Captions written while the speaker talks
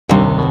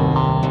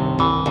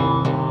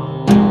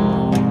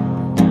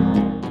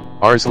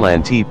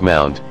Arslantepe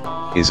Mound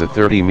is a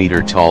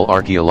 30-meter tall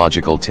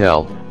archaeological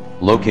tell,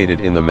 located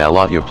in the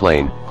Malatya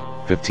Plain,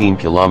 15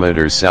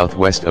 kilometers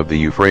southwest of the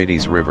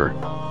Euphrates River.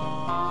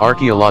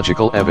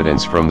 Archaeological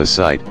evidence from the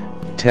site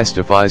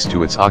testifies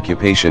to its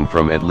occupation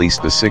from at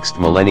least the 6th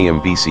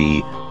millennium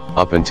BCE,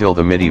 up until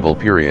the medieval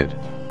period.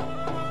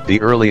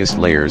 The earliest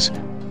layers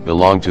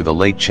belong to the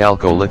late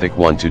Chalcolithic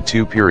I to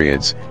II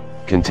periods,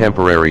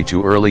 contemporary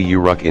to early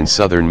Uruk in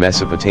southern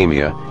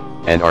Mesopotamia,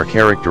 and are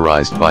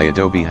characterized by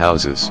adobe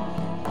houses.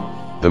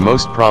 The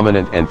most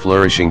prominent and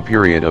flourishing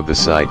period of the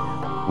site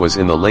was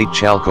in the late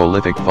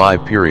Chalcolithic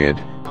V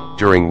period,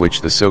 during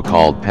which the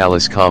so-called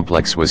palace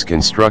complex was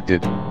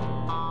constructed.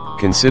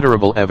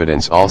 Considerable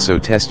evidence also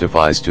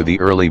testifies to the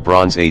early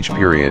Bronze Age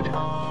period,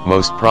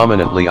 most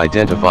prominently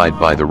identified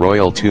by the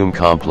royal tomb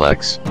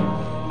complex.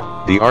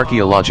 The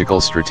archaeological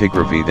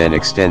stratigraphy then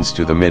extends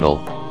to the Middle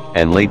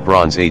and Late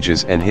Bronze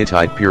Ages and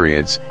Hittite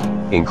periods,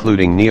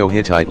 including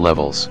Neo-Hittite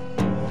levels.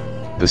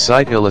 The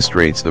site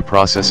illustrates the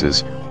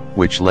processes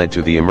which led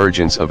to the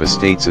emergence of a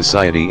state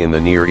society in the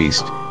Near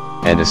East,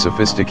 and a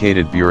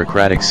sophisticated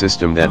bureaucratic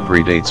system that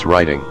predates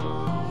writing.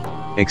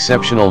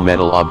 Exceptional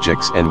metal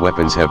objects and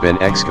weapons have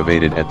been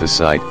excavated at the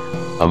site,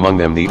 among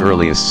them the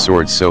earliest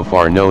swords so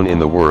far known in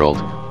the world,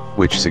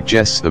 which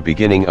suggests the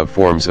beginning of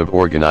forms of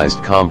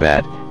organized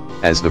combat,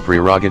 as the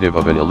prerogative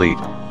of an elite,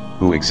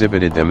 who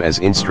exhibited them as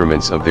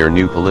instruments of their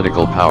new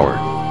political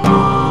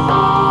power.